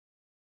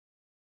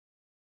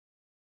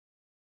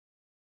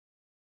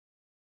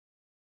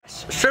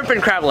Shrimp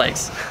and crab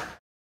legs.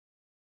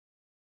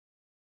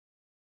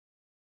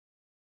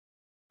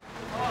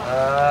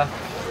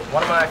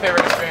 One of my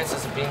favorite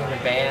experiences of being in the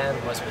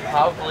band was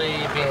probably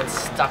being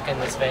stuck in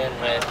this van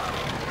with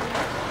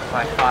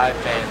my 5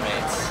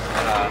 bandmates,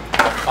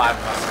 5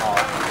 of us all.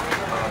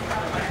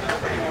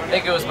 I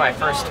think it was my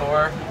first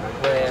tour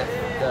with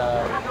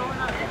the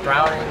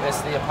Drowning,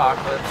 Miss the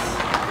Apocalypse,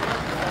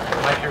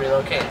 Like You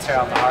Relocate, and Tear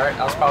Out the Heart.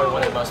 That was probably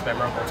one of the most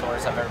memorable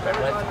tours I've ever been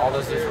with. All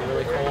those dudes were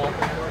really cool.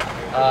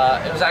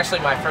 It was actually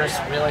my first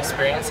real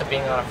experience of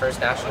being on a first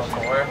national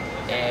tour,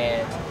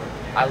 and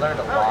I learned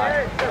a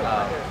lot,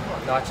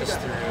 not just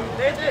through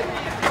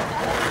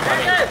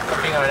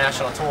being on a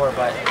national tour,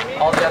 but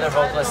all the other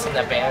vocalists in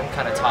the band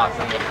kind of taught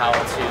me how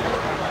to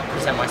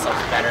present myself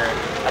better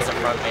as a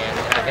front man,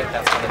 and I think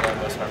that's one of the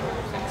most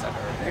memorable things I've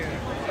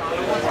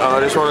ever done. I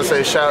just want to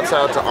say shouts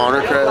out to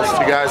Honour Crest.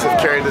 You guys have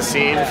carried the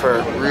scene for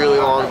a really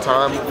long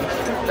time.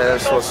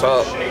 That's what's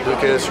up.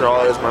 Lucas, you're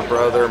always my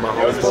brother, my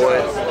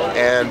homeboy,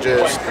 and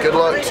just good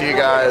luck to you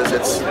guys.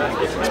 It's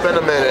been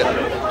a minute.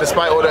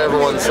 Despite what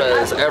everyone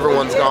says,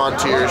 everyone's gone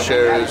to your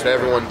shows, and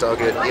everyone dug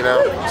it, you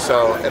know?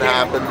 So it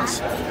happens,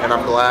 and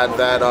I'm glad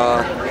that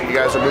you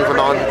guys are moving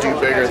on to do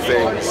bigger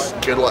things.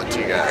 Good luck to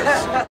you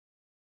guys.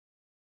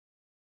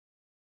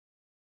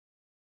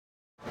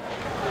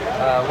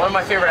 One of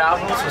my favorite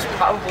albums was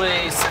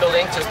probably Spilled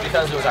Ink, just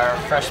because it was our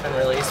freshman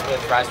release with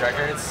Rise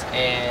Records,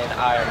 and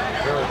I'm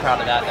really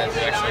proud of that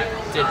we actually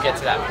did get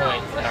to that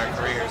point in our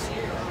careers.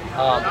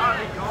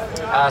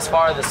 As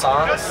far as the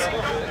songs,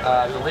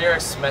 the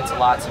lyrics meant a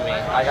lot to me.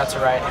 I got to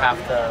write half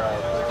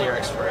the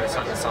lyrics for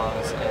some of the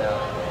songs.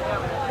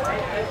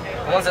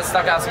 The ones that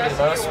stuck out to me the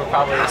most were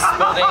probably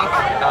Spilled Ink,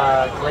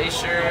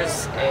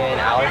 Glaciers, and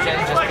Allergen,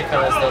 just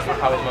because those were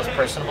probably the most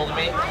personable to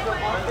me.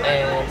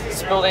 And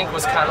Spilled Ink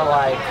was kind of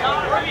like,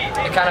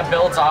 it kind of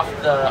builds off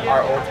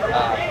our old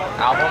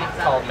album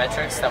called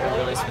Metrics that we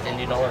released with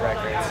Indianola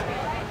Records.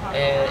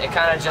 And it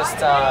kind of just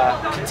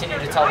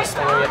continued to tell the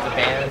story of the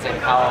bands and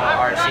how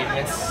our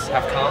achievements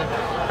have come.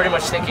 Pretty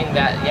much thinking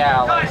that,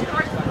 yeah, like,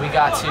 we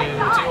got to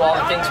do all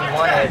the things we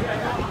wanted,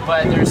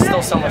 but there's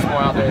still so much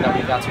more out there that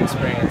we got to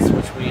experience,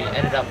 which we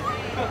ended up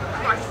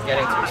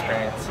getting to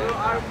experience. And,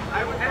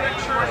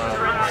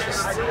 it's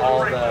just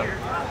all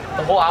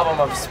the whole album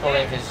of Spilled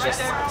Ink is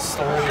just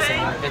stories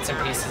and bits and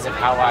pieces of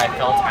how I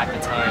felt at the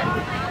time.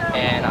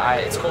 And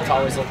it's cool to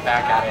always look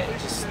back at it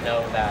and just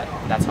know that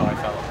that's how I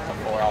felt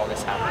before all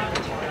this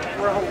happened.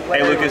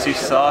 Hey Lucas, you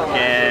suck,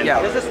 and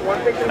yeah.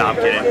 No, I'm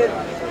kidding.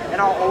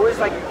 And I'll always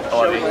like I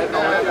love you.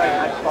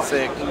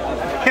 Sick.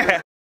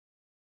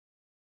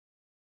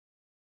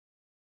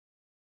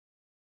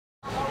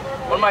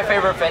 One of my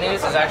favorite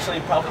venues is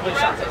actually probably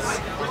Shottas.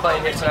 We're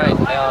playing here tonight.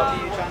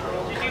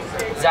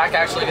 Zach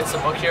actually gets to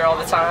book here all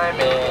the time,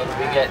 and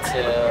we get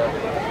to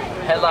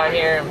headline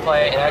here and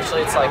play. And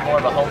actually, it's like more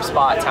of a home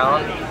spot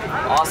town.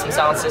 Awesome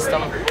sound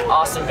system,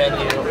 awesome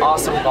venue,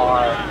 awesome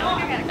bar.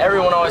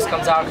 Everyone always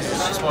comes out because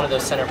it's just one of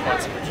those center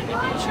points of Virginia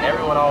Beach, and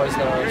everyone always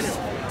knows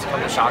to come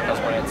to Shottas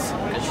when it's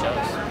good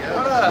shows.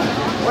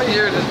 What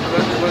year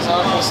was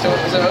Honour still?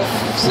 Was it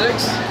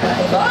 06?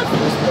 5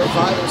 or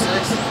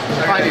 6?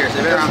 5 years.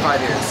 They've been around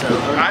 5 years. So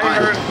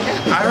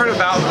I heard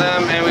about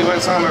them, and we went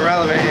and saw them at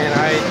Relevant, and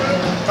I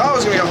thought it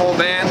was gonna be a whole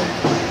band,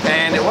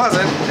 and it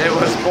wasn't. It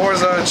was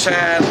Borza,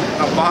 Chad,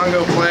 a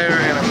bongo player,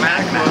 and a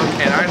MacBook,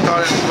 and I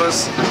thought it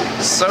was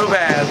so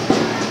bad,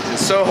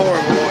 so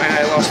horrible, and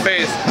I lost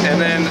faith.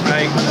 And then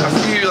a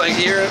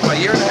year and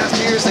a half,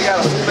 2 years, they got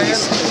a full band.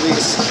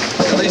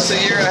 At least a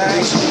year and a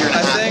half,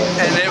 I think,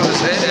 and it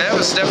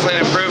was definitely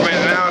an improvement.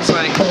 And now it's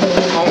like,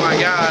 oh my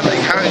God, like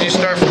how did you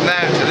start from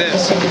that to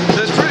this? So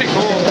it's pretty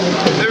cool.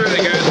 They're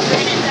really good.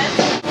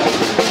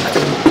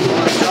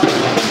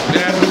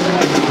 Yeah.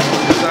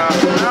 So I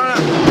don't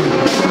know.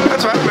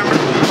 That's what I remember.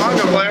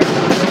 Bongo player.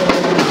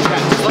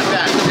 just like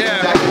that.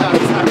 Yeah.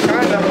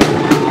 Kind of.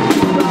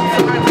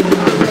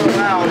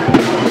 Loud.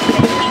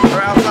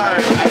 We're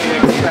outside.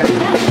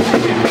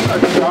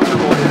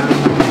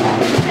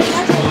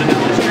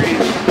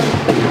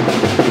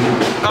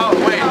 Oh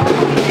wait.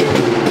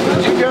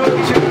 Did you go to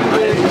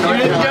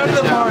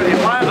the party?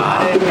 I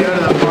didn't go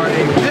to the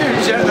party. Dude,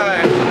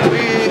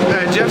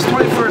 Jeff's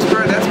 21st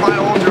birthday, that's my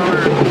old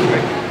drummer. We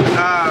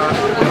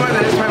went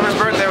to his 21st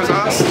birthday, it was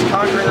us,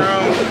 Conquering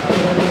Rome,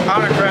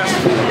 Honour Crest.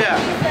 Yeah.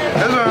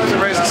 This was when I was in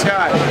Raise the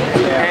Sky.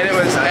 And it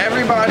was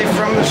everybody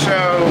from the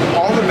show,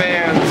 all the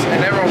bands,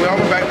 and everyone. We all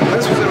went back.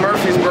 This was in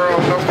Murfreesboro,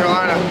 North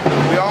Carolina.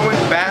 We all went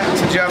back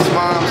to Jeff's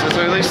mom's. There's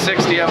at least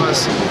 60 of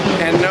us.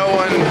 And no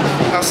one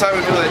outside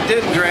of people that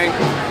didn't drink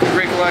could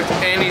recollect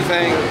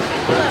anything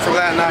from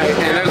that night.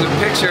 And there's a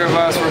picture of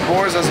us where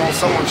Borza's on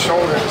someone's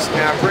shoulders,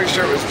 and I'm pretty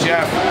sure it was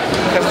Jeff,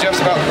 because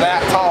Jeff's about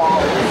that tall,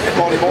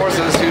 on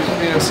Borza's, who's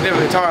sniffing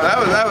the guitar.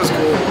 That was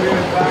cool.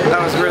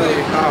 That was really,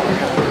 oh my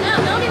God.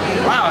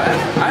 Wow,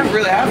 I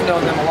really have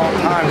known them a long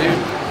time, dude.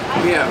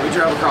 Yeah, we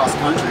drove across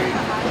country.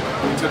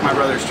 We took my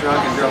brother's truck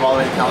and drove all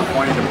the way to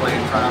California to play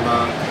in front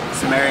of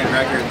Sumerian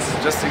Records.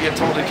 Just to get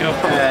told to go.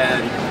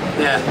 And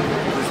yeah,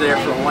 was there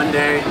for one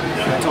day.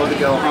 I told to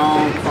go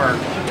home, or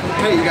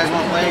hey, you guys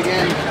want to play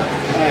again?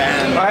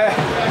 And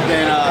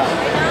then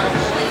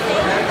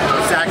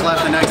Zach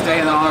left the next day,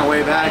 and then on our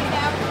way back,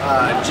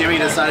 Jimmy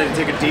decided to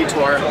take a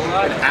detour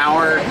an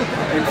hour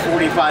and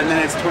 45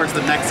 minutes towards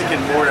the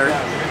Mexican border.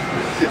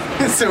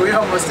 So we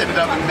almost ended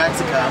up in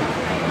Mexico.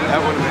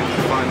 That would have been a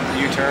fun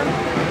U-turn.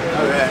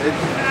 Oh yeah,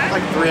 it's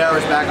like 3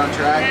 hours back on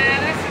track.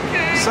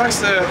 Sucks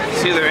to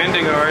see their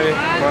ending already,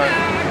 but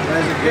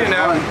You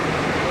know. They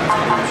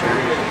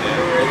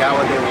got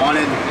what they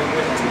wanted.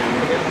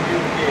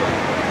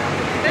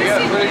 they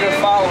got a pretty good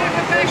following.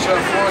 They showed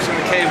force in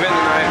the cave in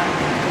tonight.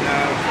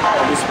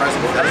 I'll be surprised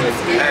if that's it.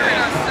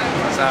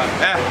 So,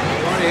 yeah.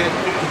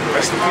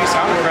 Rest in peace,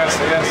 Honour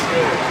Crest, I guess.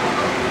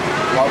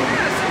 Love them.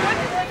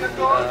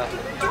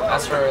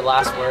 As for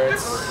last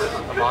words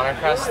of Honour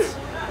Crest,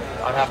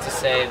 I'd have to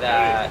say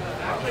that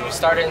when we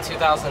started in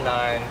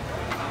 2009,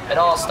 it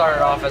all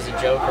started off as a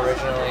joke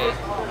originally.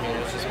 I mean,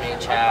 it was just me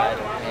and Chad,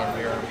 and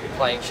we were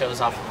playing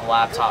shows off of a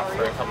laptop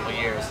for a couple of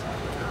years.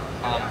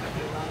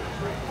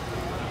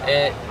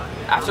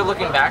 After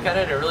looking back at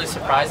it, it really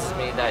surprises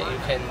me that you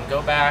can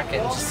go back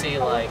and just see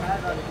like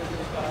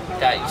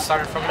that you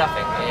started from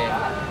nothing, and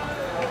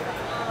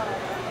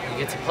you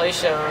get to play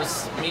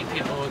shows, meet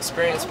people,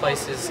 experience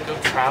places, go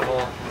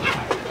travel.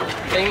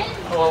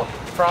 Well,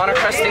 for Honour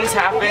Crest, things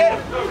happen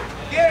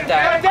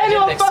that I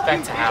didn't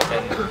expect to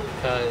happen,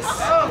 because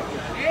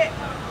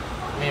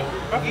I mean,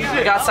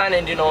 we got signed to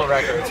Indianola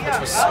Records, which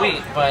was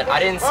sweet, but I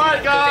didn't see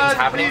good things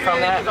happening from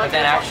that. But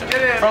then actually,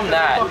 from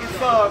that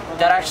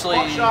actually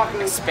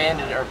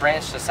expanded or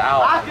branched us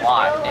out a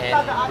lot,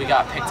 and we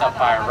got picked up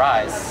by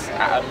Rise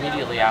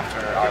immediately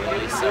after our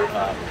release of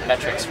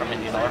Metrics from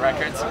Indianola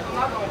Records.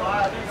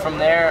 From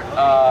there,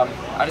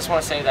 I just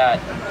want to say that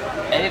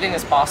anything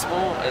is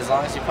possible as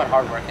long as you put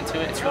hard work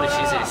into it. It's really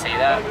cheesy to say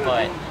that,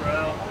 but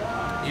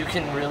you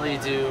can really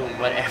do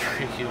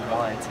whatever you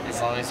want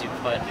as long as you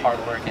put hard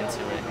work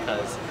into it,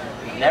 because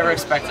I never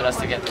expected us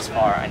to get this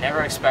far. I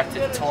never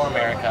expected to tour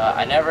America.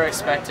 I never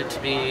expected to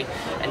be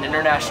an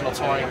international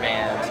touring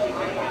band.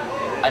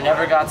 I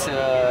never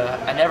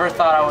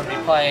thought I would be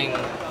playing,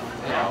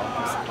 you know,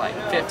 like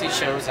 50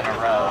 shows in a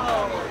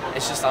row.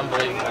 It's just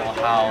unbelievable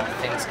how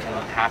things can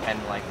happen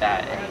like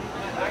that, and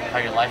how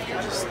your life can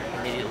just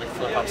immediately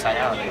flip upside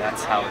down, and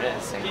that's how it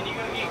is. And,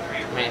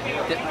 I mean,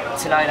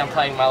 tonight I'm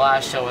playing my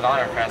last show with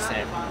Honour Crest,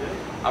 and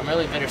I'm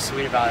really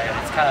bittersweet about it.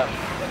 It's kind of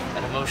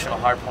an emotional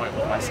hard point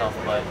with myself,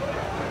 but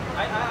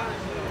I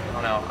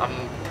don't know.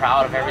 I'm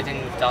proud of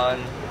everything we've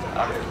done.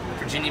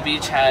 Virginia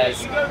Beach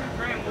has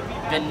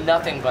been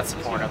nothing but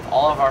supportive.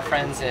 All of our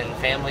friends and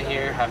family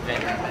here have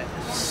been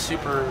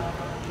super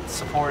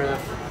supportive.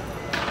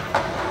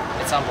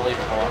 It's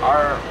unbelievable.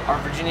 Our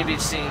Virginia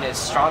Beach scene is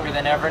stronger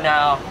than ever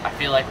now. I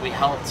feel like we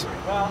helped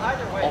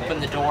open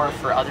the door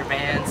for other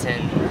bands,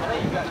 and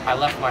I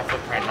left my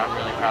footprint, and I'm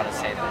really proud to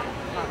say that.